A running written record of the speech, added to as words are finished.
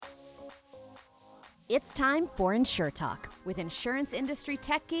It's time for Insure Talk with insurance industry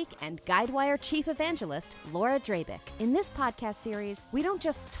tech geek and Guidewire chief evangelist, Laura Drabick. In this podcast series, we don't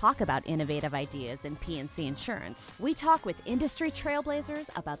just talk about innovative ideas in P&C insurance. We talk with industry trailblazers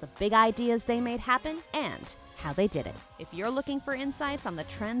about the big ideas they made happen and how they did it. If you're looking for insights on the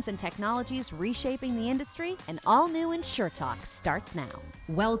trends and technologies reshaping the industry, an all-new Insure Talk starts now.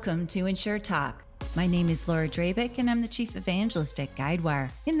 Welcome to Insure Talk. My name is Laura Drabick, and I'm the Chief Evangelist at Guidewire.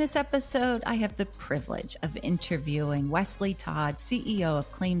 In this episode, I have the privilege of interviewing Wesley Todd, CEO of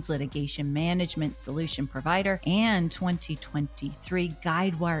Claims Litigation Management Solution Provider and 2023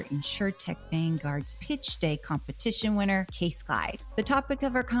 Guidewire InsurTech Vanguard's Pitch Day competition winner, CaseGlide. The topic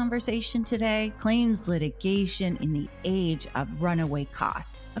of our conversation today, claims litigation in the age of runaway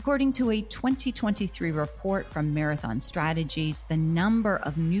costs. According to a 2023 report from Marathon Strategies, the number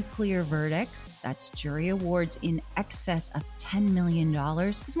of nuclear verdicts, that's jury awards in excess of $10 million,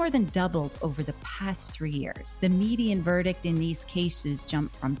 has more than doubled over the past 3 years. The median verdict in these cases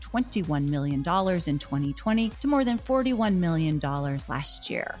jumped from $21 million in 2020 to more than $41 million last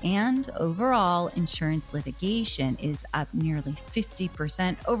year. And overall, insurance litigation is up nearly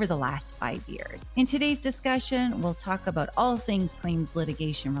 50% over the last 5 years. In today's discussion, we'll talk about all things claims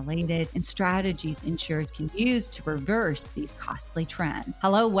litigation related and strategies insurers can use to reverse these costly trends.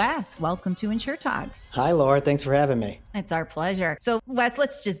 Hello, Wes. Welcome to Insure Talk. Hi, Laura. Thanks for having me. It's our pleasure. So, Wes,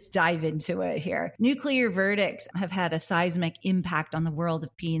 let's just dive into it here. Nuclear verdicts have had a seismic impact on the world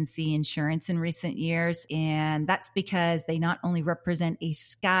of P&C insurance in recent years, and that's because they not only represent a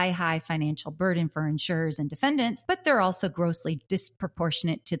sky-high financial burden for insurers and defendants, but they're also grossly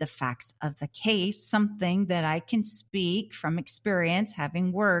disproportionate to the facts of the case, something that I can speak from experience,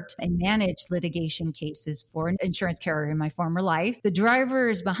 having worked and managed litigation cases for an insurance carrier in my former life. The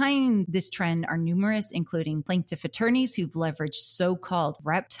drivers behind this trend are numerous, including plaintiff attorneys who've leveraged so-called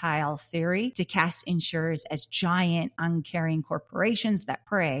reptile theory to cast insurers as giant, uncaring corporations that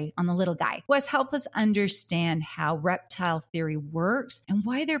prey on the little guy. Wes, help us understand how reptile theory works and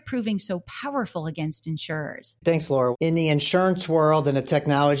why they're proving so powerful against insurers. Thanks, Laura. In the insurance world, in the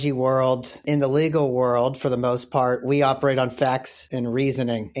technology world, in the legal world, for the most part, we operate on facts and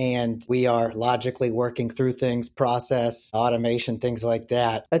reasoning, and we are logically working through things, process, automation, things like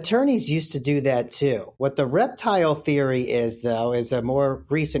that. Attorneys used to do that too. What the reptile theory is, though, is a more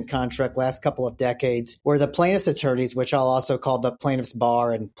recent construct, last couple of decades, where the plaintiff's attorneys, which I'll also call the plaintiff's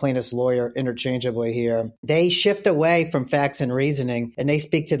bar and plaintiff's lawyer interchangeably here, they shift away from facts and reasoning and they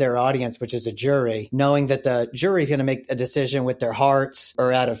speak to their audience, which is a jury, knowing that the jury is going to make a decision with their hearts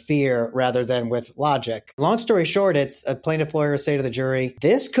or out of fear rather than with logic. Long story short, it's a plaintiff lawyer say to the jury,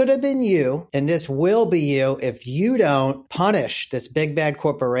 this could have been you and this will be you if you don't punish this big bad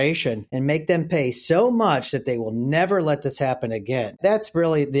corporation and make them pay so much that they will never let this happen again. That's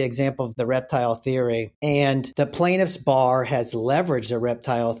really the example of the reptile theory. And the plaintiff's bar has leveraged the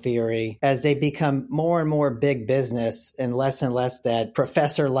reptile theory as they become more and more big business and less that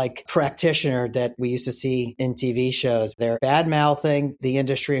professor-like practitioner that we used to see in TV shows. They're bad-mouthing the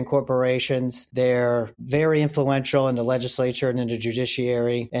industry and corporations. They're very influential in the legislature and in the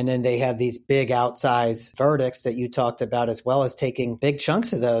judiciary. And then they have these big outsized verdicts that you talked about, as well as taking big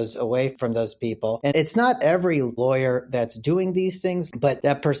chunks of those away from those people. And it's not every lawyer that's doing these things, but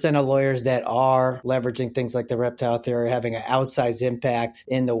that percent of lawyers that are leveraging things like the reptile theory are having an outsized impact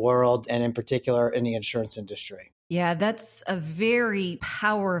in the world and in particular in the insurance industry. Yeah, that's a very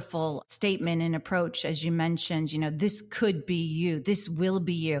powerful statement and approach. As you mentioned, this could be you. This will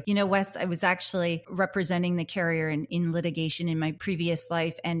be you. Wes, I was actually representing the carrier in litigation in my previous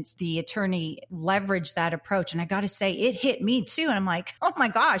life, and the attorney leveraged that approach. And I got to say, it hit me too. And I'm like, oh my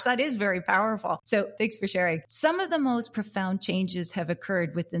gosh, that is very powerful. So thanks for sharing. Some of the most profound changes have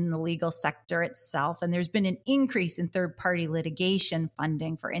occurred within the legal sector itself. And there's been an increase in third-party litigation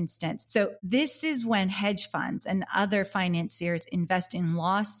funding, for instance. So this is when hedge funds and other financiers invest in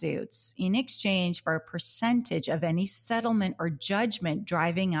lawsuits in exchange for a percentage of any settlement or judgment,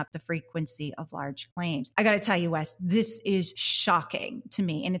 driving up the frequency of large claims. I got to tell you, Wes, this is shocking to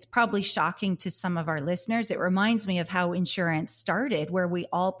me, and it's probably shocking to some of our listeners. It reminds me of how insurance started, where we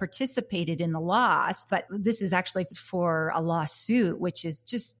all participated in the loss, but this is actually for a lawsuit, which is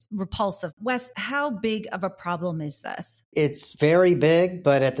just repulsive. Wes, how big of a problem is this? It's very big,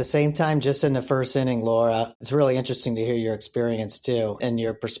 but at the same time, just in the first inning, Laura, it's really really interesting to hear your experience too and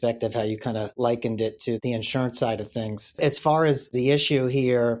your perspective, how you kind of likened it to the insurance side of things. As far as the issue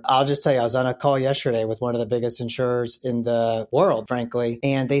here, I'll just tell you, I was on a call yesterday with one of the biggest insurers in the world, frankly,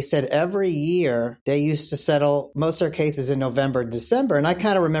 and they said every year they used to settle most of their cases in November and December. And I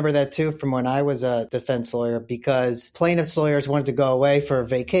kind of remember that too from when I was a defense lawyer, because plaintiffs' lawyers wanted to go away for a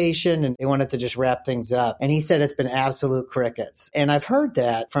vacation and they wanted to just wrap things up. And he said it's been absolute crickets. And I've heard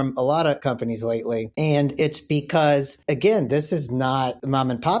that from a lot of companies lately. And it's because, again, this is not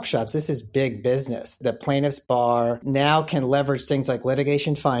mom and pop shops. This is big business. The plaintiffs' bar now can leverage things like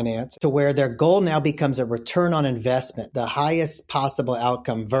litigation finance to where their goal now becomes a return on investment, the highest possible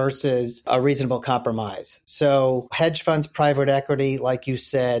outcome versus a reasonable compromise. So hedge funds, private equity, like you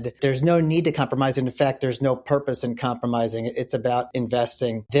said, there's no need to compromise. And in fact, there's no purpose in compromising. It's about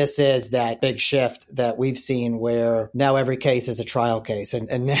investing. This is that big shift that we've seen where now every case is a trial case.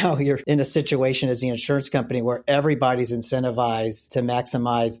 And now you're in a situation as the insurance company where everybody's incentivized to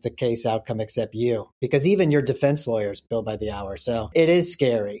maximize the case outcome except you, because even your defense lawyers bill by the hour. So it is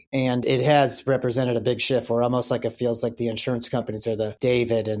scary. And it has represented a big shift where almost like it feels like the insurance companies are the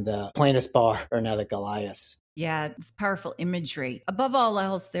David and the plaintiffs' bar are now the Goliath. Yeah, it's powerful imagery. Above all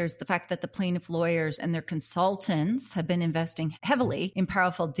else, there's the fact that the plaintiff lawyers and their consultants have been investing heavily in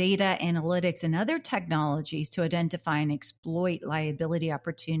powerful data analytics and other technologies to identify and exploit liability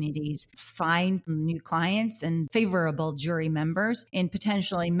opportunities, find new clients and favorable jury members, and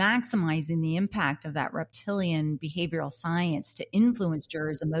potentially maximizing the impact of that reptilian behavioral science to influence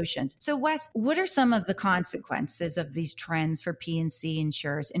jurors' emotions. So, Wes, what are some of the consequences of these trends for P&C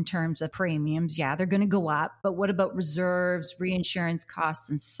insurers in terms of premiums? Yeah, they're going to go up. But what about reserves, reinsurance costs,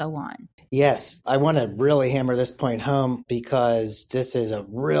 and so on? Yes, I want to really hammer this point home because this is a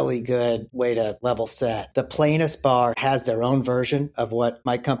really good way to level set. The plaintiffs' bar has their own version of what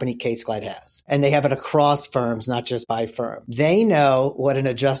my company CaseGlide has. And they have it across firms, not just by firm. They know what an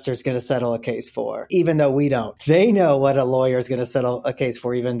adjuster is going to settle a case for, even though we don't. They know what a lawyer is going to settle a case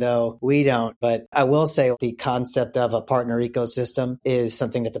for, even though we don't. But I will say the concept of a partner ecosystem is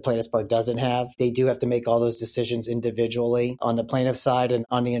something that the plaintiffs' bar doesn't have. They do have to make all those decisions individually. On the plaintiff side and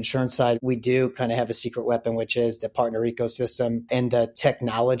on the insurance side, we do kind of have a secret weapon, which is the partner ecosystem and the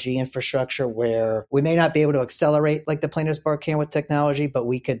technology infrastructure, where we may not be able to accelerate like the plaintiff's bar can with technology, but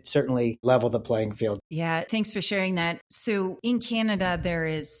we could certainly level the playing field. Yeah, thanks for sharing that. So in Canada, there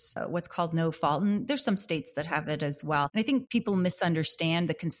is what's called no fault, and there's some states that have it as well. And I think people misunderstand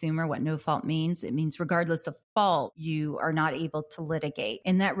the consumer, what no fault means. It means regardless of fault, you are not able to litigate.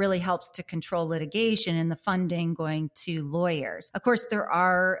 And that really helps to control litigation and the funding going to lawyers. Of course, there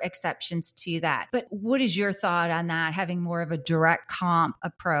are exceptions to that. But what is your thought on that, having more of a direct comp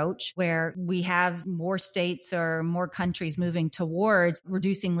approach where we have more states or more countries moving towards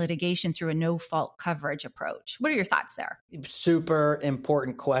reducing litigation through a no-fault coverage approach? What are your thoughts there? Super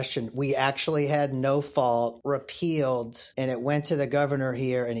important question. We actually had no fault repealed, and it went to the governor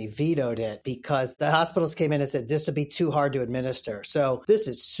here and he vetoed it because the hospitals came in and said this would be too hard to administer. So this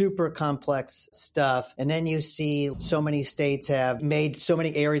is super complex stuff. And then you see so many states have made so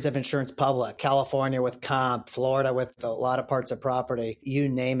many areas of insurance public. California with comp, Florida with a lot of parts of property, you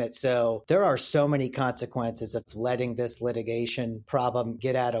name it. So there are so many consequences of letting this litigation problem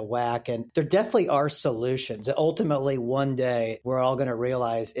get out of whack. And there definitely are solutions. Ultimately, one day, we're all going to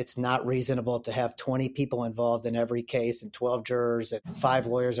realize it's not reasonable to have 20 people involved in every case and 12 jurors and 5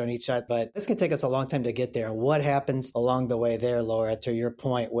 lawyers on each side. But it's going to take us a long time to get there. And what happens along the way there, Laura, to your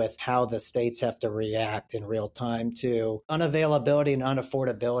point with how the states have to react in real time to unavailability and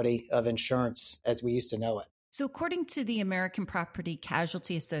unaffordability of insurance as we used to know it. So according to the American Property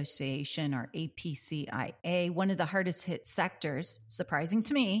Casualty Association, or APCIA, one of the hardest hit sectors, surprising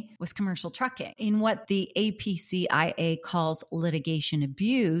to me, was commercial trucking. In what the APCIA calls litigation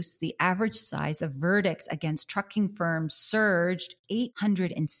abuse, the average size of verdicts against trucking firms surged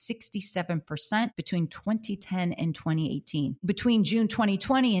 867% between 2010 and 2018. Between June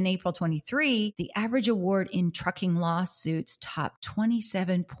 2020 and April 23, the average award in trucking lawsuits topped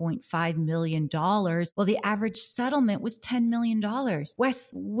 $27.5 million, while the average settlement was $10 million. Wes,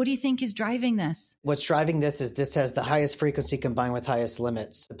 what do you think is driving this? What's driving this is this has the highest frequency combined with highest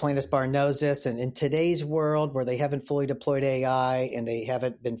limits. The plaintiffs' bar knows this. And in today's world where they haven't fully deployed AI and they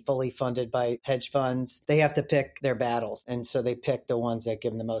haven't been fully funded by hedge funds, they have to pick their battles. And so they pick the ones that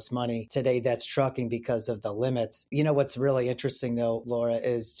give them the most money. Today, that's trucking because of the limits. You know, what's really interesting though, Laura,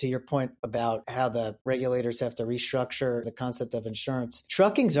 is to your point about how the regulators have to restructure the concept of insurance.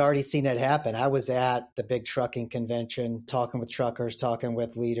 Trucking's already seen it happen. I was at the big trucking convention, talking with truckers, talking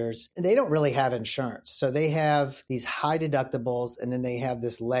with leaders, and they don't really have insurance. So they have these high deductibles, and then they have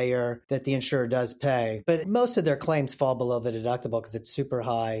this layer that the insurer does pay. But most of their claims fall below the deductible because it's super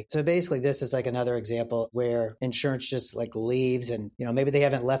high. So basically, this is like another example where insurance just like leaves, and maybe they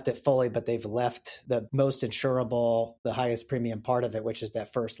haven't left it fully, but they've left the most insurable, the highest premium part of it, which is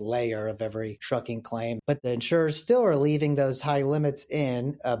that first layer of every trucking claim. But the insurers still are leaving those high limits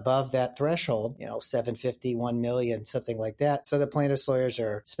in above that threshold, $750,000, $1 million, something like that. So the plaintiffs' lawyers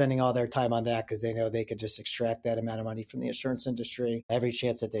are spending all their time on that because they know they could just extract that amount of money from the insurance industry every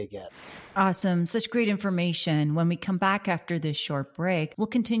chance that they get. Awesome. Such great information. When we come back after this short break, we'll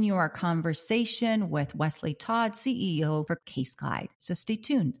continue our conversation with Wesley Todd, CEO for CaseGlide. So stay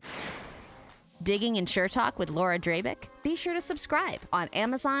tuned. Digging Insure Talk with Laura Drabick? Be sure to subscribe on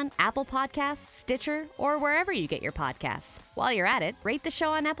Amazon, Apple Podcasts, Stitcher, or wherever you get your podcasts. While you're at it, rate the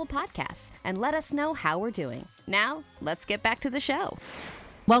show on Apple Podcasts and let us know how we're doing. Now, let's get back to the show.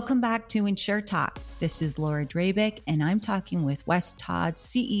 Welcome back to Insure Talk. This is Laura Drabick, and I'm talking with Wes Todd,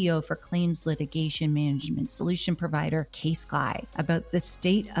 CEO for claims litigation management solution provider CaseGlide, about the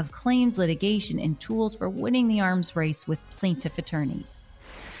state of claims litigation and tools for winning the arms race with plaintiff attorneys.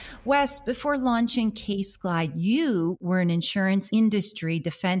 Wes, before launching CaseGlide, you were an insurance industry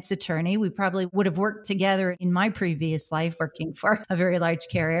defense attorney. We probably would have worked together in my previous life working for a very large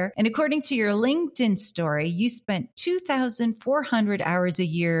carrier. And according to your LinkedIn story, you spent 2,400 hours a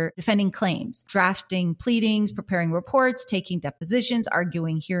year defending claims, drafting pleadings, preparing reports, taking depositions,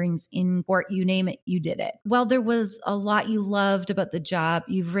 arguing hearings in court, you name it, you did it. While there was a lot you loved about the job,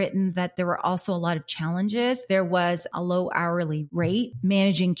 you've written that there were also a lot of challenges. There was a low hourly rate,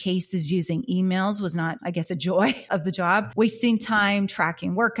 managing cases using emails was not, I guess, a joy of the job. Wasting time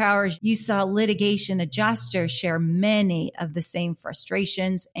tracking work hours. You saw litigation adjusters share many of the same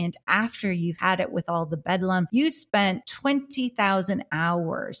frustrations. And after you've had it with all the bedlam, you spent 20,000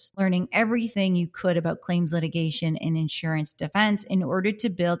 hours learning everything you could about claims litigation and insurance defense in order to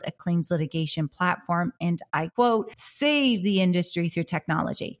build a claims litigation platform and, I quote, save the industry through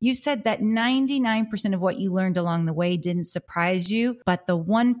technology. You said that 99% of what you learned along the way didn't surprise you, but the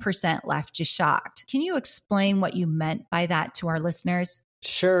 1% left you shocked. Can you explain what you meant by that to our listeners?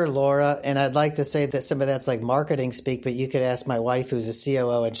 Sure, Laura. And I'd like to say that some of that's like marketing speak, but you could ask my wife, who's a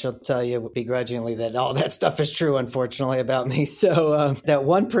COO, and she'll tell you begrudgingly that all that stuff is true, unfortunately, about me. So that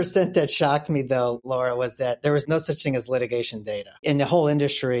 1% that shocked me, though, Laura, was that there was no such thing as litigation data. And the whole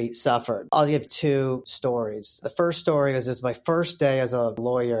industry suffered. I'll give two stories. The first story is this: my first day as a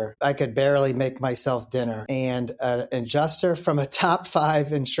lawyer, I could barely make myself dinner. And an adjuster from a top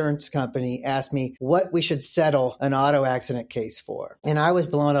 5 insurance company asked me what we should settle an auto accident case for. And I was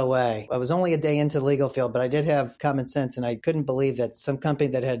blown away. I was only a day into the legal field, but I did have common sense, and I couldn't believe that some company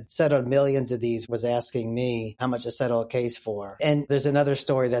that had settled millions of these was asking me how much to settle a case for. And there's another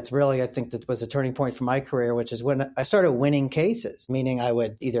story that's really, I think, that was a turning point for my career, which is when I started winning cases, meaning I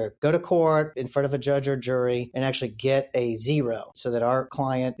would either go to court in front of a judge or jury and actually get a 0 so that our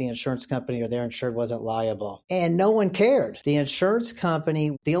client, the insurance company or their insured, wasn't liable. And no one cared. The insurance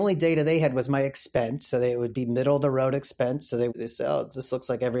company, the only data they had was my expense. So they would be middle of the road expense. So they say, oh, this looks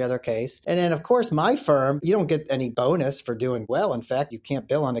like every other case. And then, of course, my firm, you don't get any bonus for doing well. In fact, you can't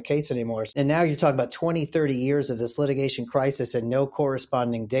bill on the case anymore. And now you're talking about 20, 30 years of this litigation crisis and no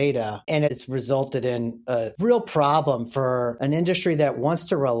corresponding data. And it's resulted in a real problem for an industry that wants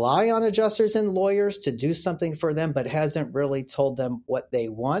to rely on adjusters and lawyers to do something for them, but hasn't really told them what they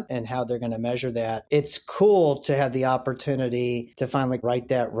want and how they're going to measure that. It's cool to have the opportunity to finally right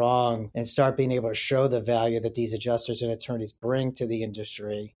that wrong and start being able to show the value that these adjusters and attorneys bring to the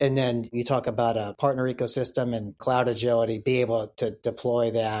industry. And then you talk about a partner ecosystem and cloud agility, be able to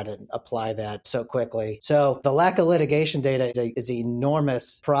deploy that and apply that so quickly. So the lack of litigation data is an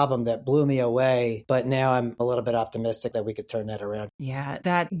enormous problem that blew me away. But now I'm a little bit optimistic that we could turn that around. Yeah,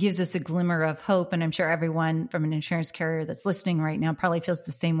 that gives us a glimmer of hope. And I'm sure everyone from an insurance carrier that's listening right now probably feels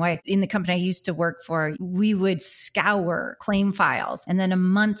the same way. In the company I used to work for, we would scour claim files and then a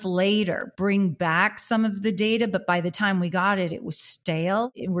month later bring back some of the data. But by the time we got it, it was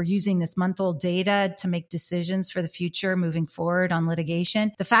stale. We're using this month-old data to make decisions for the future moving forward on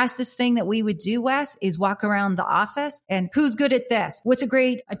litigation. The fastest thing that we would do, Wes, is walk around the office and who's good at this? What's a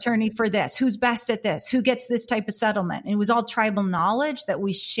great attorney for this? Who's best at this? Who gets this type of settlement? And it was all tribal knowledge that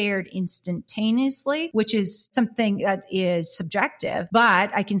we shared instantaneously, which is something that is subjective,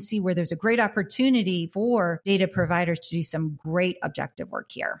 but I can see where there's a great opportunity for data providers to do some great objective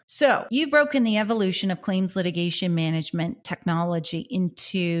work here. So you've broken the evolution of claims litigation management technology technology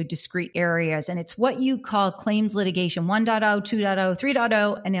into discrete areas. And it's what you call claims litigation 1.0, 2.0,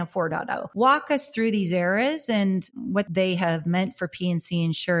 3.0, and now 4.0. Walk us through these eras and what they have meant for P&C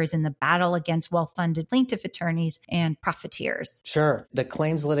insurers in the battle against well-funded plaintiff attorneys and profiteers. Sure. The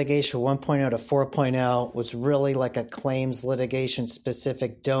claims litigation 1.0 to 4.0 was really like a claims litigation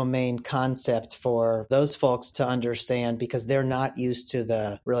specific domain concept for those folks to understand because they're not used to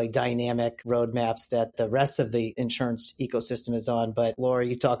the really dynamic roadmaps that the rest of the insurance ecosystem is on. But Laura,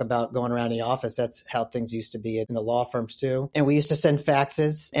 you talk about going around the office. That's how things used to be in the law firms too. And we used to send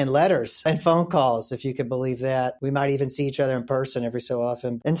faxes and letters and phone calls, if you could believe that. We might even see each other in person every so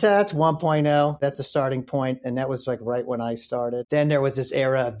often. And so that's 1.0. That's a starting point. And that was like right when I started. Then there was this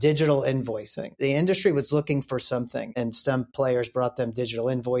era of digital invoicing. The industry was looking for something and some players brought them digital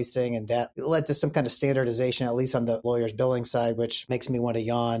invoicing and that led to some kind of standardization, at least on the lawyer's billing side, which makes me want to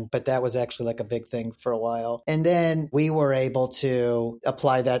yawn. But that was actually like a big thing for a while. And then we were able to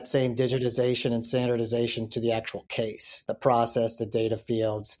apply that same digitization and standardization to the actual case, the process, the data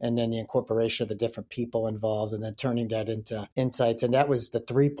fields, and then the incorporation of the different people involved and then turning that into insights. And that was the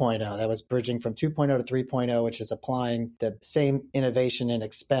 3.0. That was bridging from 2.0 to 3.0, which is applying the same innovation and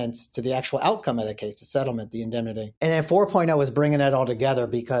expense to the actual outcome of the case, the settlement, the indemnity. And then 4.0 was bringing that all together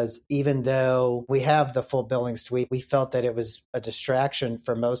because even though we have the full billing suite, we felt that it was a distraction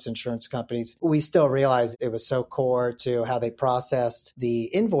for most insurance companies. We still realized it was so core to how they processed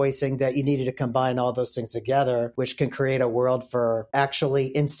the invoicing that you needed to combine all those things together, which can create a world for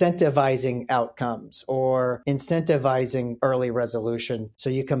actually incentivizing outcomes or incentivizing early resolution. So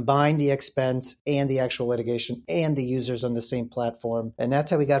you combine the expense and the actual litigation and the users on the same platform. And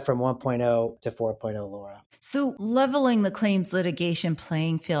that's how we got from 1.0 to 4.0, Laura. So leveling the claims litigation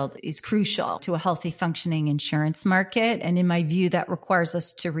playing field is crucial to a healthy functioning insurance market. And in my view, that requires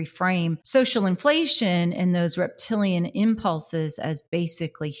us to reframe social inflation and those reptilian impulses as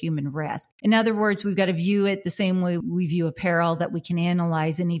basically human risk. In other words, we've got to view it the same way we view a peril that we can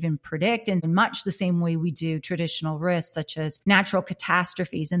analyze and even predict, and in much the same way we do traditional risks such as natural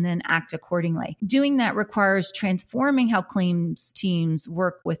catastrophes, and then act accordingly. Doing that requires transforming how claims teams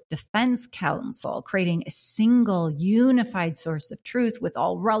work with defense counsel, creating a single unified source of truth with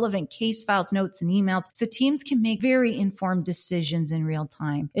all relevant case files, notes, and emails so teams can make very informed decisions in real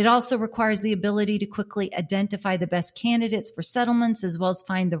time. It also requires the ability to quickly identify the best candidates for settlements as well as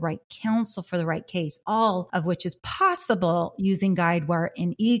find the right counsel for the right case, all of which is possible using Guidewire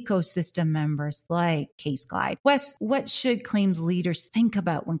and ecosystem members like CaseGlide. Wes, what should claims leaders think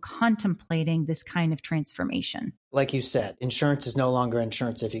about when contemplating this kind of transformation? Like you said, insurance is no longer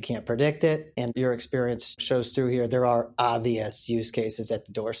insurance if you can't predict it. And your experience shows through here, there are obvious use cases at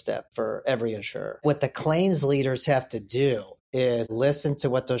the doorstep for every insurer. What the claims leaders have to do is listen to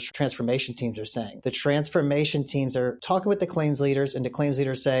what those transformation teams are saying. The transformation teams are talking with the claims leaders, and the claims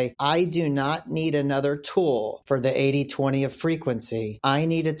leaders say, I do not need another tool for the 80-20 of frequency. I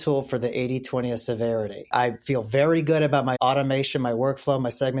need a tool for the 80-20 of severity. I feel very good about my automation, my workflow, my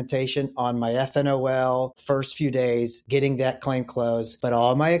segmentation on my FNOL first few days, getting that claim closed. But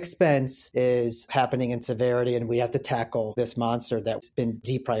all my expense is happening in severity, and we have to tackle this monster that's been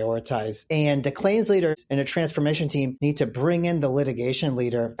deprioritized. And the claims leaders and a transformation team need to bring in the litigation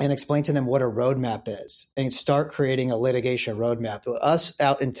leader and explain to them what a roadmap is and start creating a litigation roadmap. Us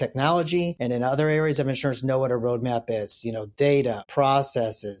out in technology and in other areas of insurance know what a roadmap is. Data,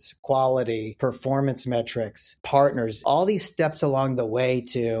 processes, quality, performance metrics, partners, all these steps along the way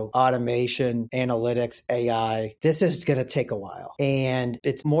to automation, analytics, AI. This is going to take a while. And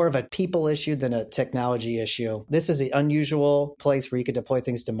it's more of a people issue than a technology issue. This is an unusual place where you could deploy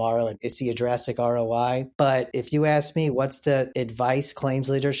things tomorrow and see a drastic ROI. But if you ask me, what's the advice claims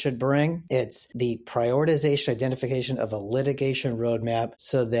leaders should bring? It's the prioritization, identification of a litigation roadmap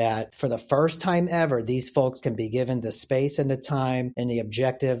so that for the first time ever, these folks can be given the space and the time and the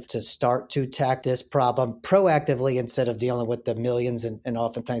objective to start to tackle this problem proactively instead of dealing with the millions and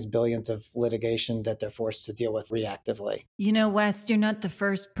oftentimes billions of litigation that they're forced to deal with reactively. Wes, you're not the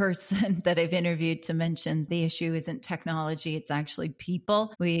first person that I've interviewed to mention the issue isn't technology, it's actually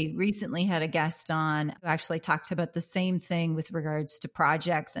people. We recently had a guest on who actually talked about the same thing with regards to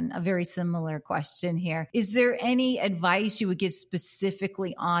projects, and a very similar question here. Is there any advice you would give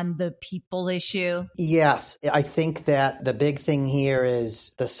specifically on the people issue? Yes. I think that the big thing here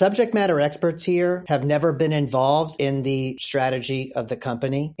is the subject matter experts here have never been involved in the strategy of the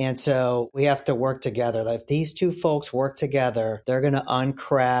company. And so we have to work together. If these two folks work together, they're going to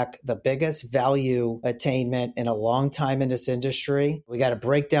uncrack the biggest value attainment in a long time in this industry. We got to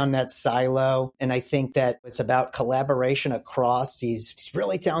break down that silo. And I think that it's about collaboration collaboration across these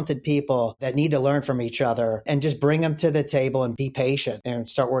really talented people that need to learn from each other and just bring them to the table and be patient and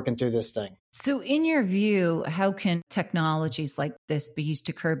start working through this thing. So in your view, how can technologies like this be used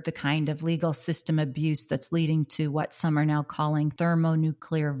to curb the kind of legal system abuse that's leading to what some are now calling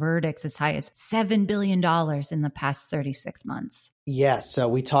thermonuclear verdicts as high as $7 billion in the past 36 months? Yes. So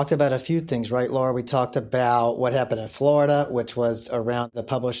we talked about a few things, right, Laura? We talked about what happened in Florida, which was around the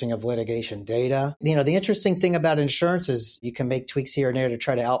publishing of litigation data. The interesting thing about insurance is you can make tweaks here and there to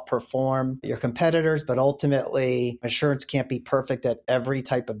try to outperform your competitors, but ultimately insurance can't be perfect at every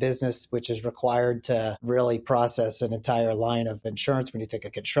type of business, which is required to really process an entire line of insurance when you think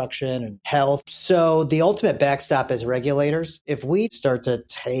of construction and health. So the ultimate backstop is regulators. If we start to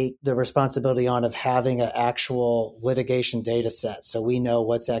take the responsibility on of having an actual litigation data set, so we know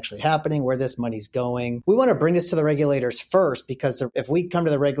what's actually happening, where this money's going. We want to bring this to the regulators first, because if we come to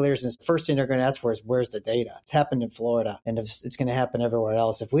the regulators and the first thing they're going to ask for is, where's the data? It's happened in Florida, and it's going to happen everywhere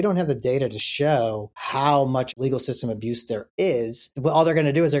else. If we don't have the data to show how much legal system abuse there is, all they're going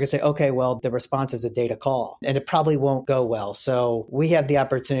to do is they're going to say, okay, well, the response is a data call, and it probably won't go well. So we have the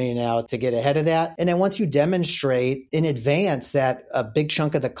opportunity now to get ahead of that. And then once you demonstrate in advance that a big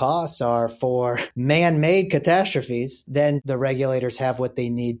chunk of the costs are for man-made catastrophes, then the regulators have what they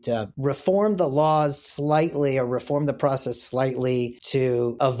need to reform the laws slightly or reform the process slightly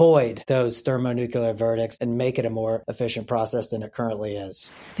to avoid those thermonuclear verdicts and make it a more efficient process than it currently is.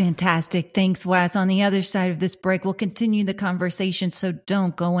 Fantastic. Thanks, Wes. On the other side of this break, we'll continue the conversation, so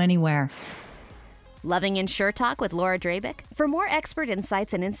don't go anywhere. Loving Insure Talk with Laura Drabick? For more expert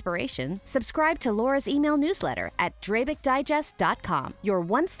insights and inspiration, subscribe to Laura's email newsletter at drabickdigest.com, your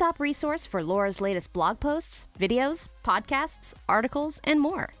one-stop resource for Laura's latest blog posts, videos, podcasts, articles, and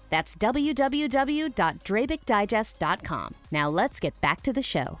more. That's www.drabickdigest.com. Now let's get back to the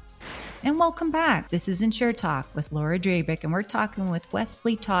show. And welcome back. This is Insure Talk with Laura Drabick, and we're talking with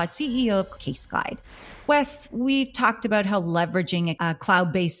Wesley Todd, CEO of CaseGlide. Wes, we've talked about how leveraging a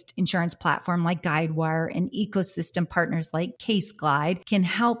cloud-based insurance platform like Guidewire and ecosystem partners like CaseGlide can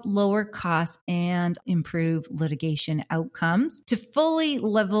help lower costs and improve litigation outcomes. To fully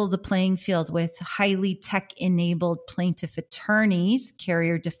level the playing field with highly tech-enabled plaintiff attorneys,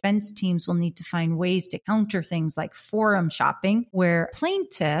 carrier defense teams will need to find ways to counter things like forum shopping, where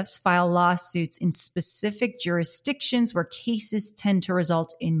plaintiffs file lawsuits in specific jurisdictions where cases tend to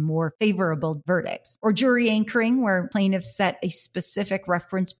result in more favorable verdicts, or jury anchoring, where plaintiffs set a specific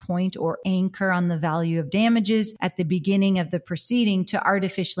reference point or anchor on the value of damages at the beginning of the proceeding to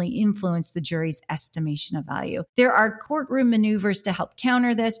artificially influence the jury's estimation of value. There are courtroom maneuvers to help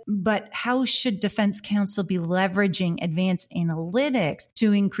counter this, but how should defense counsel be leveraging advanced analytics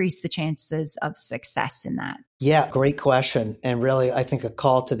to increase the chances of success in that? Yeah, great question. And really, I think a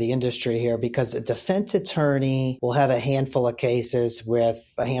call to the industry here, because a defense attorney will have a handful of cases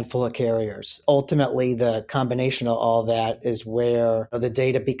with a handful of carriers. Ultimately, the combination of all that is where the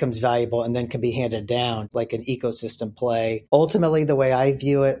data becomes valuable and then can be handed down like an ecosystem play. Ultimately, the way I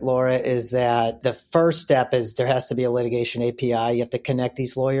view it, Laura, is that the first step is there has to be a litigation API. You have to connect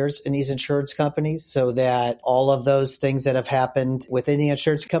these lawyers and these insurance companies so that all of those things that have happened within the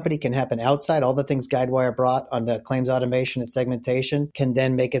insurance company can happen outside. All the things Guidewire brought on the claims automation and segmentation can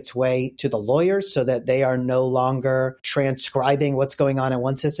then make its way to the lawyers so that they are no longer transcribing what's going on in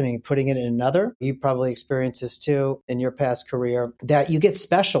one system and putting it in another. You probably experienced this too in your past career, that you get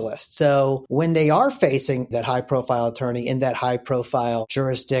specialists. So when they are facing that high profile attorney in that high profile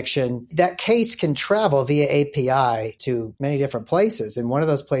jurisdiction, that case can travel via API to many different places. And one of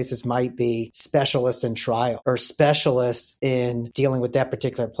those places might be specialists in trial or specialists in dealing with that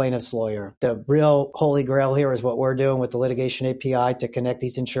particular plaintiff's lawyer. The real holy grail here is what we're doing with the litigation API to connect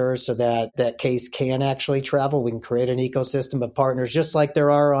these insurers so that that case can actually travel. We can create an ecosystem of partners, just like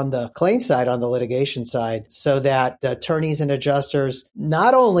there are on the claim side, on the litigation side, so that the attorneys and adjusters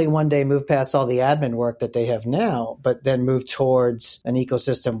not only one day move past all the admin work that they have now, but then move towards an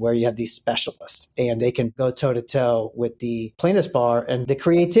ecosystem where you have these specialists and they can go toe to toe with the plaintiff's bar. And the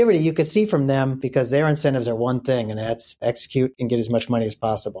creativity you could see from them, because their incentives are one thing, and that's execute and get as much money as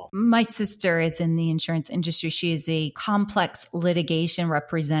possible. My sister is in the insurance industry. She is a complex litigation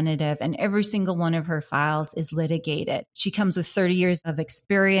representative, and every single one of her files is litigated. She comes with 30 years of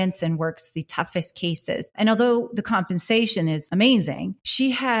experience and works the toughest cases. And although the compensation is amazing,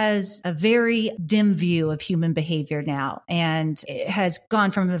 she has a very dim view of human behavior now, and it has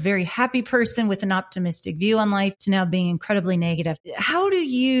gone from a very happy person with an optimistic view on life to now being incredibly negative. How do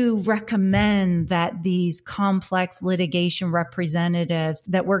you recommend that these complex litigation representatives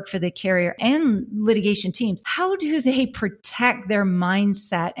that work for the carrier and litigation litigation teams, how do they protect their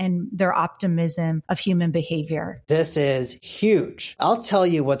mindset and their optimism of human behavior? This is huge. I'll tell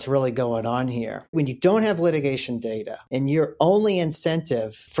you what's really going on here. When you don't have litigation data and your only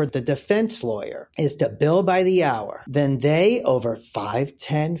incentive for the defense lawyer is to bill by the hour, then they, over 5,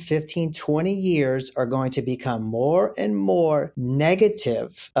 10, 15, 20 years, are going to become more and more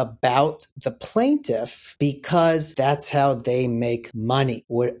negative about the plaintiff because that's how they make money.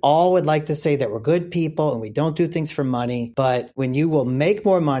 We all would like to say that we're good people and we don't do things for money, but when you will make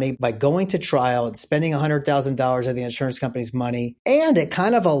more money by going to trial and spending $100,000 of the insurance company's money, and it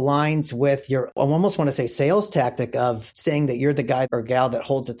kind of aligns with your, I almost want to say sales tactic of saying that you're the guy or gal that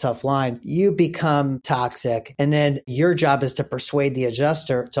holds a tough line, you become toxic. And then your job is to persuade the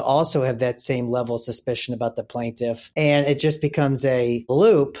adjuster to also have that same level of suspicion about the plaintiff. And it just becomes a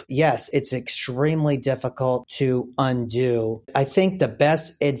loop. Yes, it's extremely difficult to undo. I think the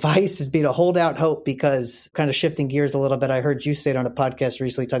best advice is to hold out hope, because kind of shifting gears a little bit, I heard you say it on a podcast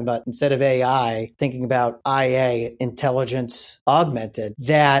recently talking about instead of AI, thinking about IA, intelligence augmented,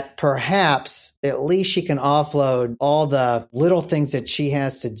 that perhaps at least she can offload all the little things that she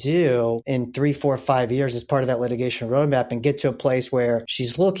has to do in 3, 4, 5 years as part of that litigation roadmap and get to a place where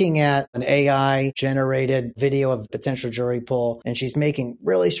she's looking at an AI generated video of potential jury pool and she's making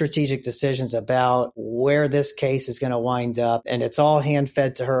really strategic decisions about where this case is going to wind up. And it's all hand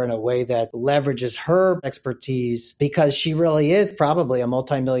fed to her in a way that leverages her expertise, because she really is probably a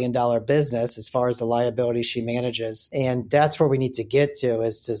multi-million-dollar business as far as the liability she manages. And that's where we need to get to,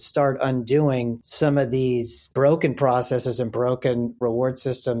 is to start undoing some of these broken processes and broken reward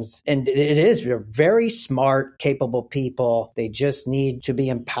systems. And it is, they're very smart, capable people. They just need to be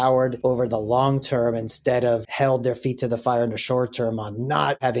empowered over the long term instead of held their feet to the fire in the short term on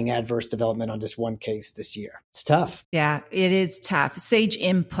not having adverse development on this one case this year. It's tough. Yeah, it is tough. Sage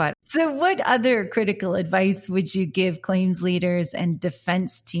input. So what other critical advice would you give claims leaders and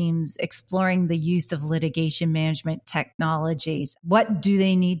defense teams exploring the use of litigation management technologies? What do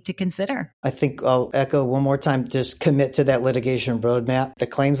they need to consider? I think I'll echo one more time, just commit to that litigation roadmap. The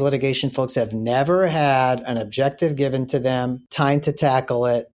claims litigation folks have never had an objective given to them, time to tackle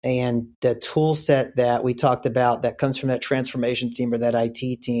it, and the tool set that we talked about that comes from that transformation team or that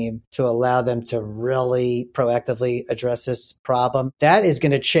IT team to allow them to really proactively address this problem. That is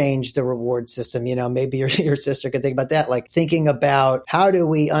going to change the reward system. You know, maybe your sister could think about that, like thinking about how do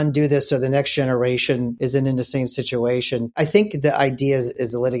we undo this so the next generation isn't in the same situation. I think the idea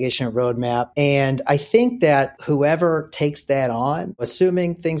is a litigation roadmap. And I think that whoever takes that on,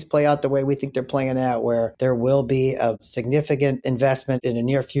 assuming things play out the way we think they're playing out, where there will be a significant investment in the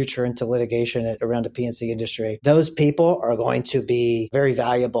near future into litigation around the P&C industry, those people are going to be very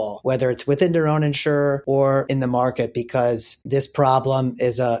valuable, whether it's within their own insurer or in the market, because this problem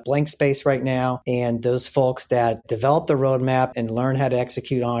is a blank space right now. And those folks that develop the roadmap and learn how to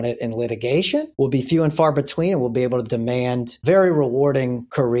execute on it in litigation will be few and far between, and will be able to demand very rewarding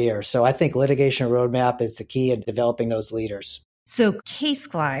careers. So I think litigation roadmap is the key in developing those leaders. So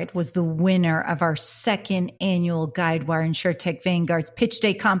CaseGlide was the winner of our second annual Guidewire InsurTech Vanguard's Pitch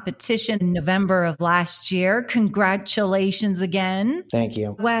Day competition in November of last year. Congratulations again. Thank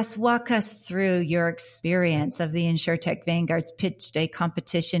you. Wes, walk us through your experience of the InsurTech Vanguard's Pitch Day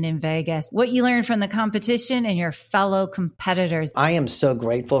competition in Vegas, what you learned from the competition and your fellow competitors. I am so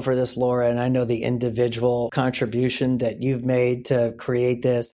grateful for this, Laura, and I know the individual contribution that you've made to create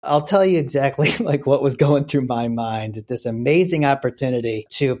this. I'll tell you exactly like what was going through my mind. This amazing opportunity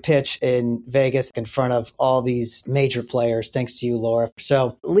to pitch in Vegas in front of all these major players, thanks to you, Laura.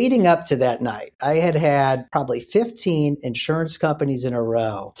 So leading up to that night, I had probably 15 insurance companies in a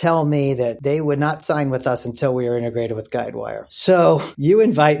row tell me that they would not sign with us until we were integrated with Guidewire. So you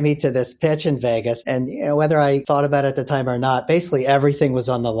invite me to this pitch in Vegas, and whether I thought about it at the time or not, basically everything was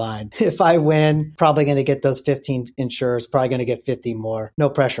on the line. If I win, probably going to get those 15 insurers, probably going to get 50 more.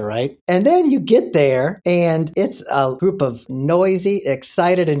 No pressure, right? And then you get there and it's a group of noisy,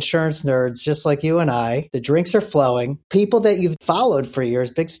 excited insurance nerds just like you and I. The drinks are flowing. People that you've followed for years,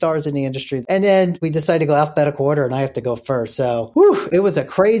 big stars in the industry. And then we decide to go alphabetical order and I have to go first. So it was a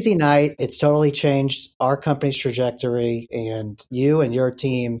crazy night. It's totally changed our company's trajectory, and you and your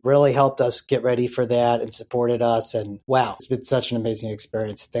team really helped us get ready for that and supported us. And wow, it's been such an amazing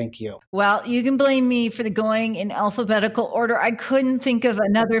experience. Thank you. Well, you can blame me for the going in alphabetical order. I couldn't think of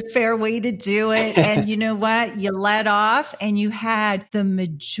another fair way to do it. And you know what? You let off and and you had the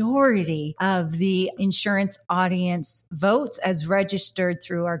majority of the insurance audience votes as registered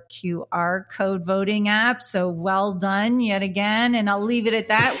through our QR code voting app. So well done yet again. And I'll leave it at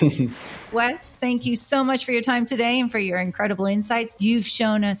that. Wes, thank you so much for your time today and for your incredible insights. You've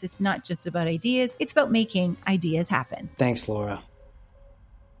shown us it's not just about ideas, it's about making ideas happen. Thanks, Laura.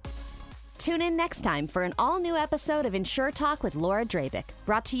 Tune in next time for an all-new episode of Insure Talk with Laura Drabick,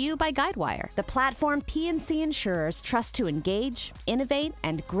 brought to you by Guidewire, the platform P&C insurers trust to engage, innovate,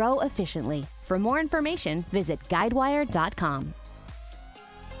 and grow efficiently. For more information, visit guidewire.com.